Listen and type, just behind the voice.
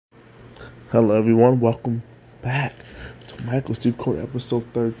Hello, everyone. Welcome back to Michael Steve Corner, episode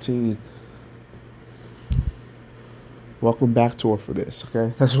 13. Welcome back tour for this,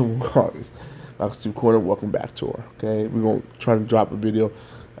 okay? That's what we'll call this. Michael Steve Corner, welcome back tour, okay? We're going to try to drop a video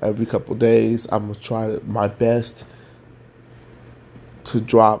every couple days. I'm going to try my best to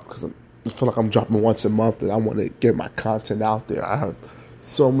drop because I feel like I'm dropping once a month and I want to get my content out there. I have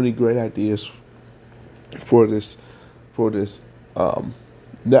so many great ideas for this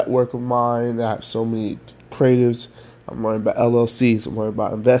network of mine. I have so many creatives. I'm learning about LLCs. I'm learning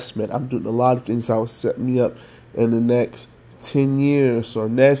about investment. I'm doing a lot of things that will set me up in the next 10 years or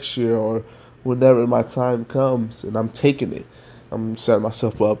next year or whenever my time comes. And I'm taking it. I'm setting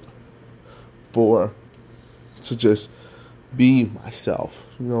myself up to just be myself.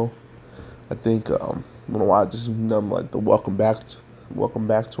 I think why I just done like the welcome back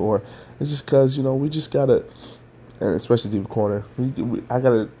tour. It's just because we just gotta. And especially Deep Corner, I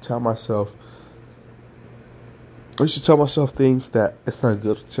gotta tell myself. I should tell myself things that it's not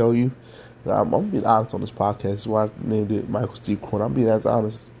good to tell you. I'm being honest on this podcast. That's why I named it Michael's Deep Corner. I'm being as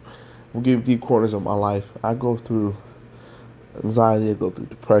honest. I'm giving deep corners of my life. I go through anxiety. I go through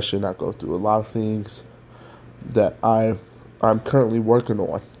depression. I go through a lot of things that I'm currently working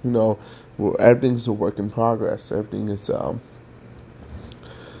on. Where everything's a work in progress. Everything is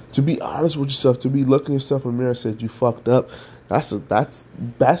to be honest with yourself, to be looking yourself in the mirror and say you fucked up, that's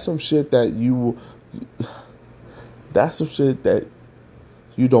some shit that that's some shit that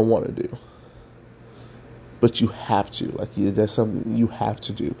you don't want to do. But you have to. That's something you have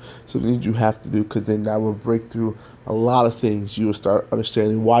to do. Something you have to do because then that will break through a lot of things. You will start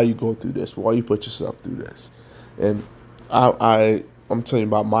understanding why you go through this, why you put yourself through this. And I'm telling you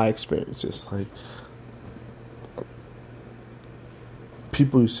about my experiences.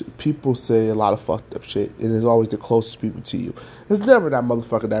 People say a lot of fucked up shit, and it's always the closest people to you. It's never that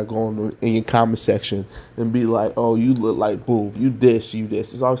motherfucker that go in your comment section and be like, "Oh, you look like boo, you this, you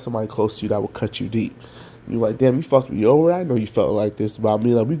this." It's always somebody close to you that will cut you deep. You're like, "Damn, you fucked me over. I know you felt like this about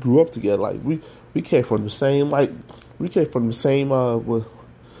me. Like we grew up together. Like we came from the same with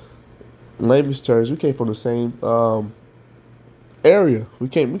layman's terms. We came from the same area. We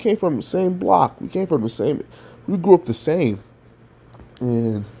came from the same block. We grew up the same."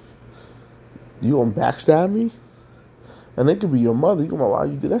 And you gonna backstab me? And it could be your mother. You gonna why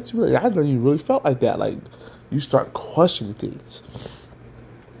you did that to me? I know you really felt like that. Like you start questioning things.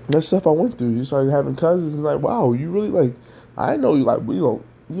 That stuff I went through. You started having cousins. And like, wow, you really like. I know you like. You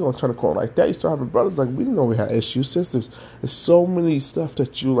don't turn a corner like that. You start having brothers. Like we didn't know we had issues, sisters. There's so many stuff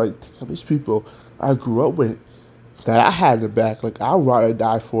that you like. These people I grew up with that I had in the back. Like I'd rather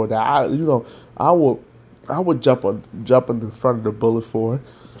die for that. I would jump in the front of the bullet for it.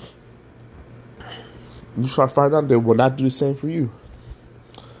 You start to find out they will not do the same for you.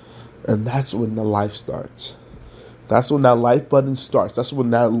 And that's when the life starts. That's when that life button starts. That's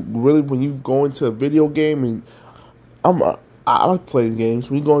when when you go into a video game and I like playing games.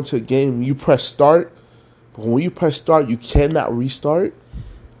 When you go into a game, you press start. But when you press start, you cannot restart.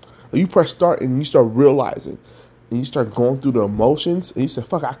 You press start and you start realizing. And you start going through the emotions. And you say,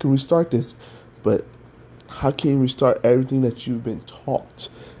 fuck, I can restart this. But how can you restart everything that you've been taught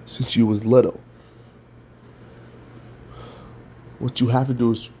since you was little? What you have to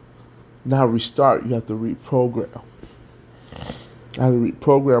do is not restart. You have to reprogram. I have to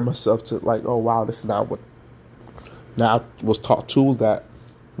reprogram myself to like, oh wow, this is not what. Now I was taught tools that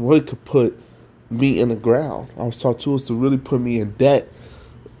really could put me in the ground. I was taught tools to really put me in debt.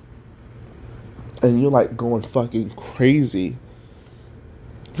 And you're like going fucking crazy.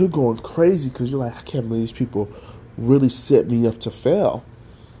 You're going crazy because you're like, I can't believe these people really set me up to fail.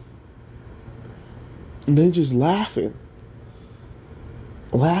 And they're just laughing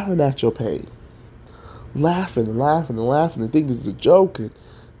at your pain. Laughing and think it's a joke. And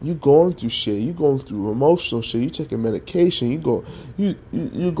you going through shit. You going through emotional shit. You taking medication. You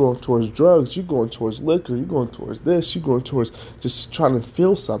going towards drugs. You going towards liquor. You going towards this. You going towards just trying to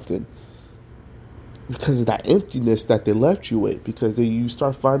feel something. Because of that emptiness that they left you with. Because you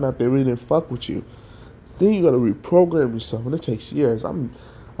start finding out they really didn't fuck with you. Then you got to reprogram yourself. And it takes years. I'm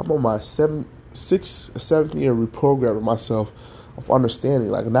on my 7th year reprogramming myself of understanding.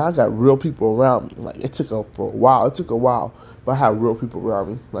 Like now I got real people around me. Like it took a while. But I have real people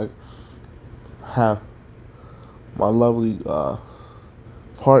around me. Like I have my lovely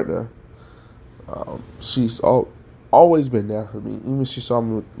partner. She's always been there for me. Even she saw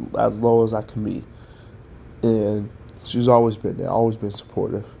me as low as I can be. And she's always been there, always been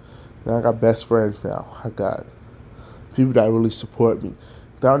supportive. And I got best friends now. I got people that really support me.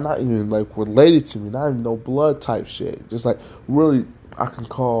 That are not even like related to me, not even no blood type shit. Just like really I can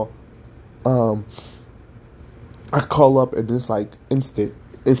call um, I call up and it's like instant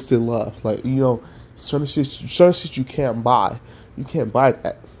love. Like, certain shit you can't buy. You can't buy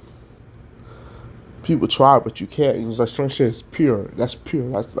that. People try, but you can't. It's like certain shit is pure. That's pure.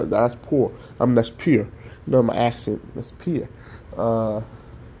 That's poor. That's pure. My accent. That's pure. You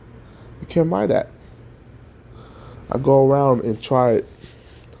can't buy that. I go around and try it.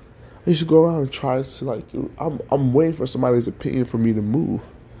 I used to go around and try to like. I'm waiting for somebody's opinion for me to move.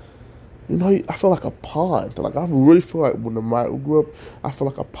 I feel like a pawn. Like I really feel like when I grew up, I feel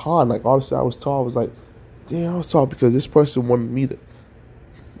like a pawn. Like all the shit I was taught, I was like, damn, I was taught because this person wanted me to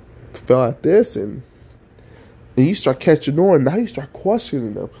feel like this, and you start catching on. Now you start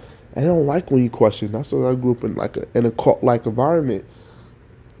questioning them. And I don't like when you question. That's why I grew up in a cult like environment.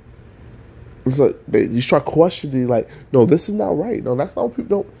 It's like you start questioning, like, no, this is not right. No, that's not what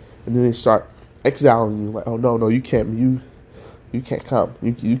people don't. And then they start exiling you, like, oh no, you can't, you can't come,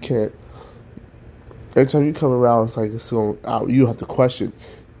 you can't. Every time you come around, it's like it's going out. You have to question.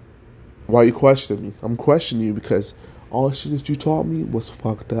 Why are you questioning me? I'm questioning you because all the shit that you taught me was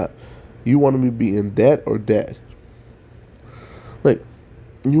fucked up. You wanted me to be in debt or dead. Like,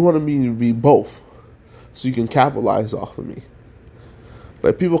 you wanted me to be both, so you can capitalize off of me.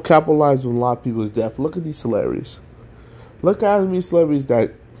 Like, people capitalize on a lot of people's death. Look at these celebrities. Look at these celebrities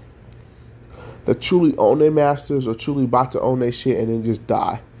that truly own their masters or truly about to own their shit and then just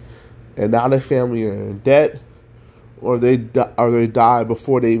die. And now their family are in debt, or they die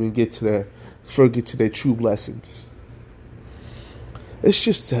before they even get to their true blessings. It's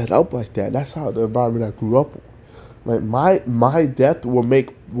just set up like that. That's how the environment I grew up in. Like my death will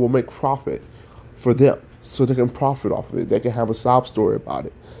make profit for them, so they can profit off of it. They can have a sob story about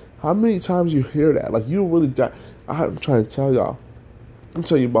it. How many times you hear that? Like, you really die. I'm trying to tell y'all. I'm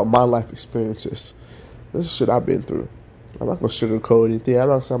telling you about my life experiences. This is shit I've been through. I'm not gonna sugarcoat anything. I'm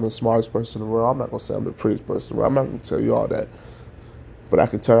not gonna say I'm the smartest person in the world. I'm not gonna say I'm the prettiest person in the world. I'm not gonna tell you all that. But I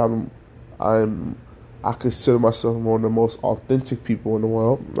can tell you I consider myself one of the most authentic people in the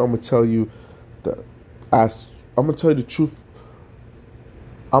world. I'm gonna tell you I'm gonna tell you the truth.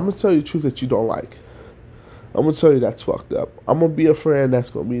 I'm gonna tell you the truth that you don't like. I'm gonna tell you that's fucked up. I'm gonna be a friend that's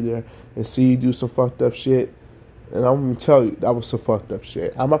gonna be there and see you do some fucked up shit, and I'm gonna tell you that was some fucked up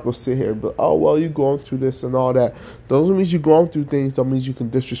shit. I'm not gonna sit here and be, oh well, you going through this and all that. Those means you're going through things. That means you can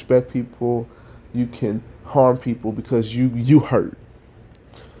disrespect people, you can harm people because you hurt.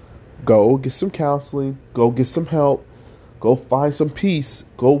 Go get some counseling. Go get some help. Go find some peace.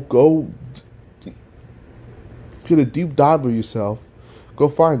 Go get a deep dive of yourself. Go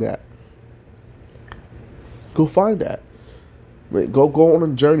find that. Go find that. Like, go on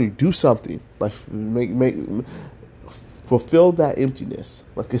a journey. Do something. Like, make fulfill that emptiness.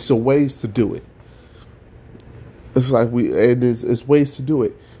 Like, it's a ways to do it. It's like it's ways to do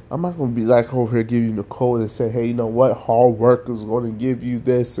it. I'm not gonna be like over here giving you the code and say, hey, you know what? Hard work is gonna give you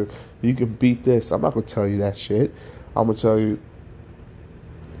this and you can beat this. I'm not gonna tell you that shit. I'm gonna tell you,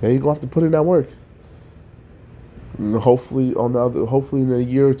 hey, you're gonna have to put in that work. And hopefully in a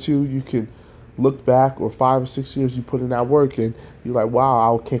year or two you can look back, or 5 or 6 years you put in that work and you're like,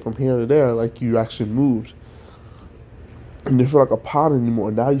 wow, I came from here to there, like you actually moved. And you feel like a pawn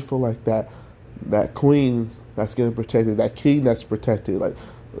anymore. Now you feel like that queen that's getting protected, that king that's protected. Like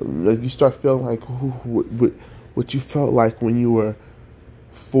you start feeling like what you felt like when you were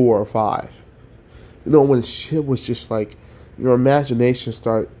 4 or 5. When shit was just like your imagination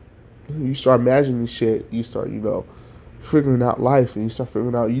you start imagining shit. You start figuring out life, and you start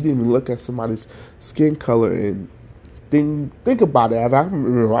figuring out you didn't even look at somebody's skin color and think about it. I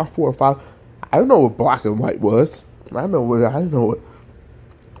remember when I was 4 or 5, I didn't know what black and white was. I didn't know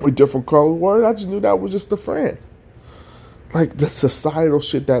what different colors were. I just knew that was just a friend. Like, the societal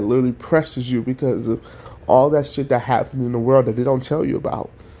shit that literally presses you because of all that shit that happened in the world that they don't tell you about.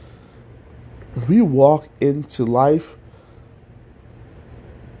 We walk into life.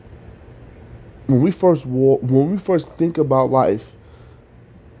 When we first think about life,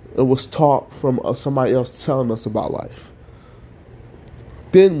 it was taught from somebody else telling us about life.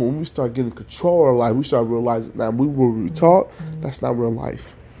 Then when we start getting control of life, we start realizing that we were taught, that's not real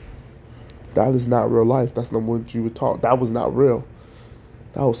life. That is not real life. That's not what you were taught. That was not real.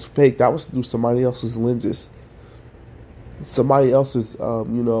 That was fake. That was through somebody else's lenses. Somebody else's,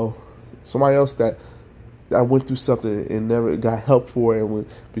 somebody else that went through something and never got help for it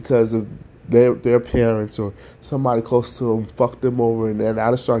because of their parents or somebody close to them fucked them over, and then I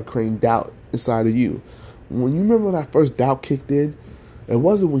just started creating doubt inside of you. When you remember when that first doubt kicked in, it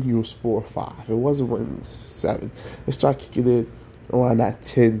wasn't when you was 4 or 5. It wasn't when you was 7. It started kicking in around that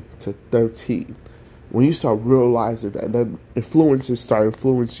 10 to 13. When you start realizing that influences start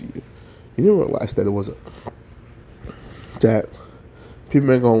influencing you. You didn't realize that it was that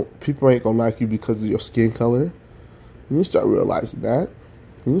people ain't gonna like you because of your skin color. And you start realizing that.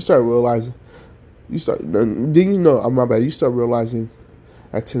 And you start realizing my bad. You start realizing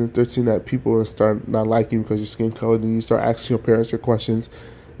at 10 and 13 that people will start not liking you because of your skin color. Then you start asking your parents your questions,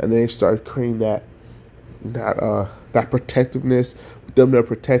 and they start creating that protectiveness. Them they're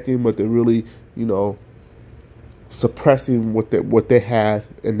protecting, but they're really, suppressing what they had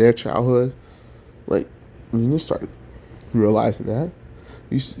in their childhood. Like, when you start realizing that,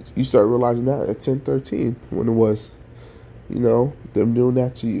 you start realizing that at 10, 13 when it was, them doing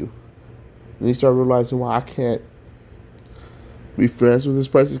that to you. And you start realizing, well, I can't be friends with this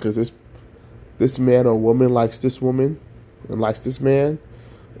person because this man or woman likes this woman and likes this man,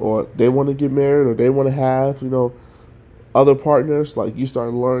 or they want to get married, or they want to have, other partners. Like, you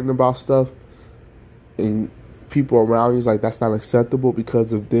start learning about stuff, and people around you is like, that's not acceptable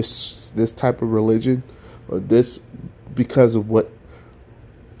because of this type of religion, or this because of what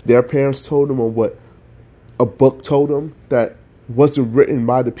their parents told them, or what a book told them that wasn't written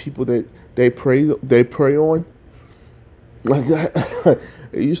by the people that they pray on. Like that.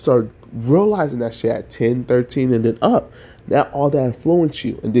 You start realizing that shit at 10, 13, and then up. Now all that influence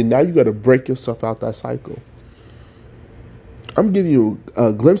you, and then now you got to break yourself out that cycle. I'm giving you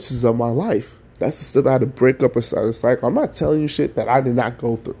glimpses of my life. That's the stuff I had to break up a cycle. I'm not telling you shit that I did not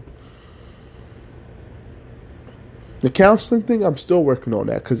go through. The counseling thing, I'm still working on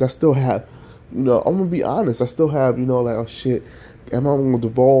that because I still have, I'm going to be honest, I still have, like, oh shit, I'm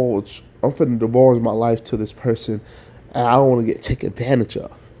finna divulge my life to this person, and I don't want to get taken advantage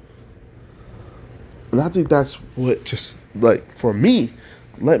of. And I think that's what, just like, for me,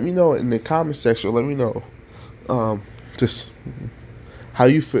 let me know in the comment section. Let me know just how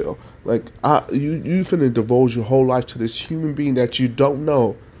you feel. Like, you finna divulge your whole life to this human being that you don't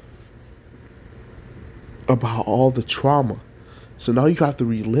know about all the trauma. So now you have to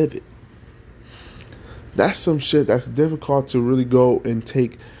relive it. That's some shit that's difficult to really go and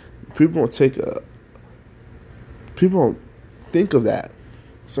take. People don't think of that.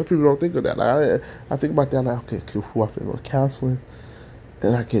 Some people don't think of that. Like, I think about that, like, okay, cool, I finna go to counseling,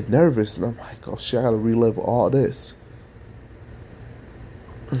 and I get nervous, and I'm like, oh shit, I gotta relive all this.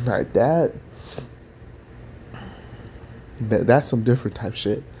 Like that. That's some different type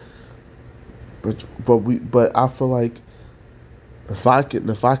shit. But I feel like if I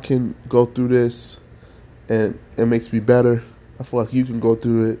can go through this and it makes me better, I feel like you can go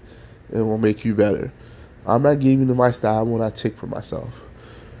through it and it will make you better. I'm not giving the advice that I want to take for myself.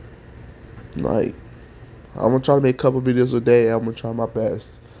 Like, I'm gonna try to make a couple videos a day. I'm gonna try my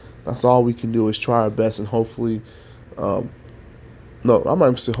best. That's all we can do is try our best, and hopefully, no, I'm not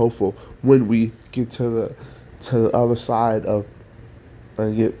even say hopeful, when we get to the other side of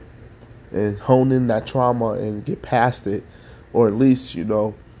and hone in that trauma and get past it, or at least,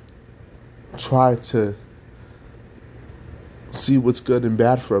 try to see what's good and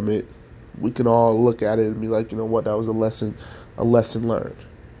bad from it. We can all look at it and be like, you know what, that was a lesson learned.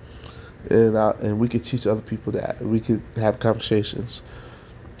 And we could teach other people that. We could have conversations.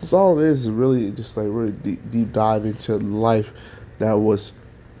 That's all it is really just like really deep dive into life that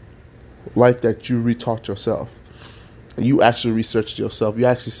you retaught yourself. And you actually researched yourself. You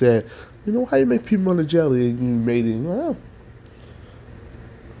actually said, how you make people on the jelly, and you made it. Well,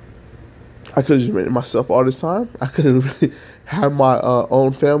 I could have just made it myself all this time. I could have really had my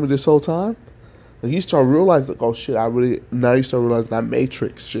own family this whole time. Like, you start realizing, like, oh shit, now you start realizing that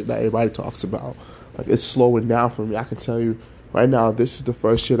matrix shit that everybody talks about. Like, it's slowing down for me. I can tell you right now, this is the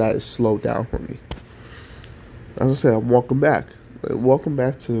first shit that is slowed down for me. As I said, welcome back. Welcome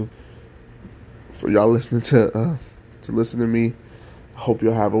back for y'all listening to listen to me. I hope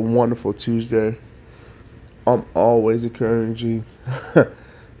you'll have a wonderful Tuesday. I'm always encouraging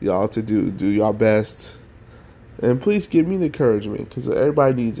y'all to do y'all best. And please give me the encouragement, because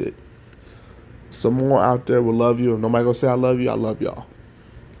everybody needs it. Someone out there will love you. If nobody gonna say I love you, I love y'all.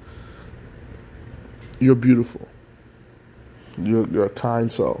 You're beautiful. You're a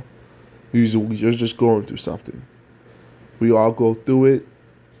kind soul. You're just going through something. We all go through it.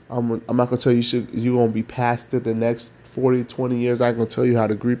 I'm not going to tell you you're going to be past it the next 40, 20 years. I ain't going to tell you how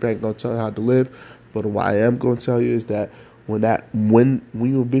to grieve. I ain't going to tell you how to live. But what I am going to tell you is that when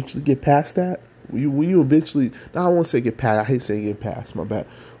you eventually get past that, when you eventually, now I won't say get past, I hate saying get past, my bad.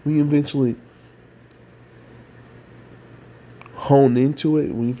 When you eventually hone into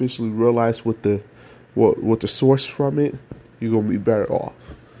it, when you eventually realize what the source from it, you're going to be better off.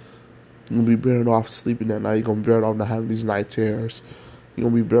 You're going to be better off sleeping that night. You're going to be better off not having these night terrors. You're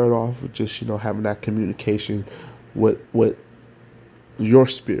going to be better off with just, having that communication with your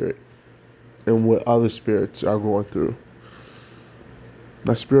spirit. and what other spirits are going through.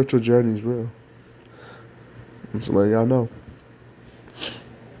 My spiritual journey is real. I'm just letting y'all know.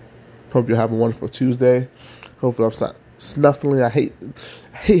 Hope you have a wonderful Tuesday. Hopefully I'm not snuffling. I hate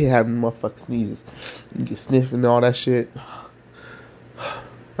having motherfucking sneezes. You get sniffing and all that shit.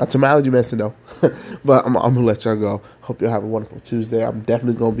 Not some allergy medicine though. But I'm gonna let y'all go. Hope y'all have a wonderful Tuesday. I'm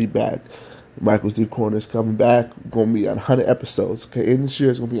definitely gonna be back. Michael Z Corner is coming back. We're gonna be at 100 episodes. Okay, in this year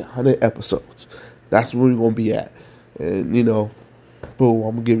it's gonna be 100 episodes. That's where we're gonna be at. And boom,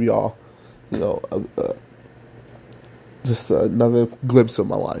 I'm gonna give y'all, just another glimpse of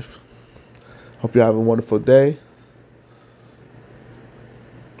my life. Hope you have a wonderful day.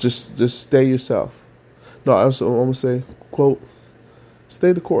 Just stay yourself. No, I'm gonna say, quote,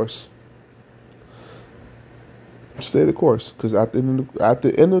 stay the course. Stay the course, because at the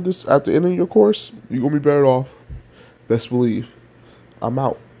end of your course, you're gonna be better off. Best believe. I'm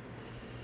out.